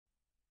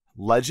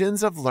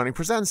Legends of Learning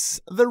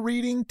presents the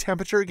Reading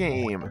Temperature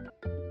Game.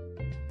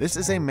 This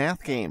is a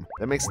math game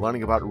that makes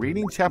learning about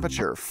reading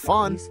temperature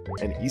fun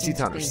and easy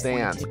to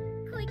understand.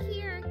 Click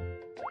here.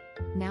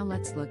 Now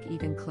let's look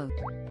even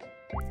closer.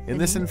 In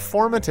this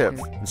informative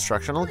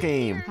instructional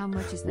game,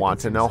 want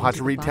to know how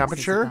to read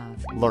temperature,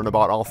 learn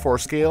about all four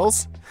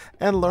scales,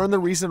 and learn the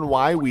reason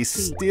why we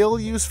still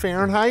use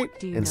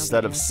Fahrenheit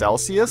instead of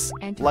Celsius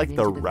like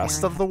the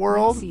rest of the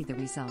world? See the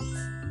results.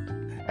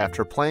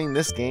 After playing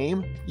this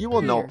game, you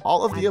will know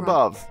all of the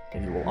above,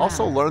 and you will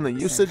also learn the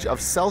usage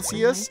of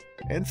Celsius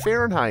and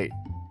Fahrenheit.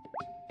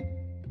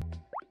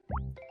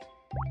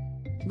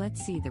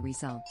 Let's see the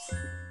results.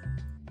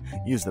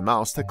 Use the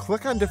mouse to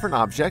click on different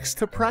objects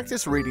to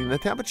practice reading the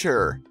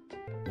temperature.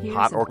 Here's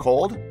Hot a or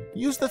cold?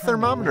 Use the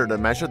thermometer to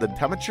measure the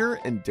temperature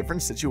in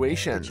different picture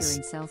situations.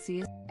 in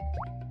Celsius.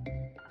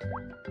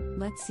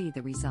 Let's see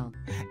the result.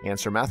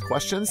 Answer math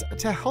questions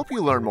to help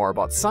you learn more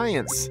about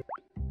science.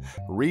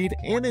 Read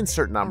and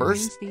insert numbers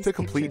Arrange these to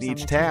complete pictures on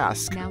each the chart.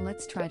 task. Now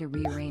let's try to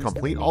rearrange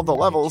Complete the all the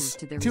remaining levels pictures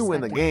to, their to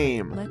win the respective-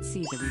 game. Let's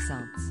see the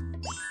results.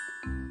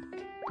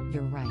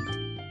 You're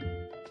right.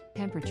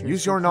 Temperature Use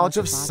is your the knowledge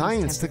of body's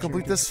science to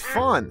complete temperature. this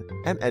fun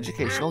and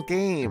educational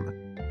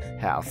game.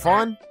 Have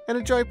fun and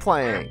enjoy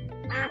playing.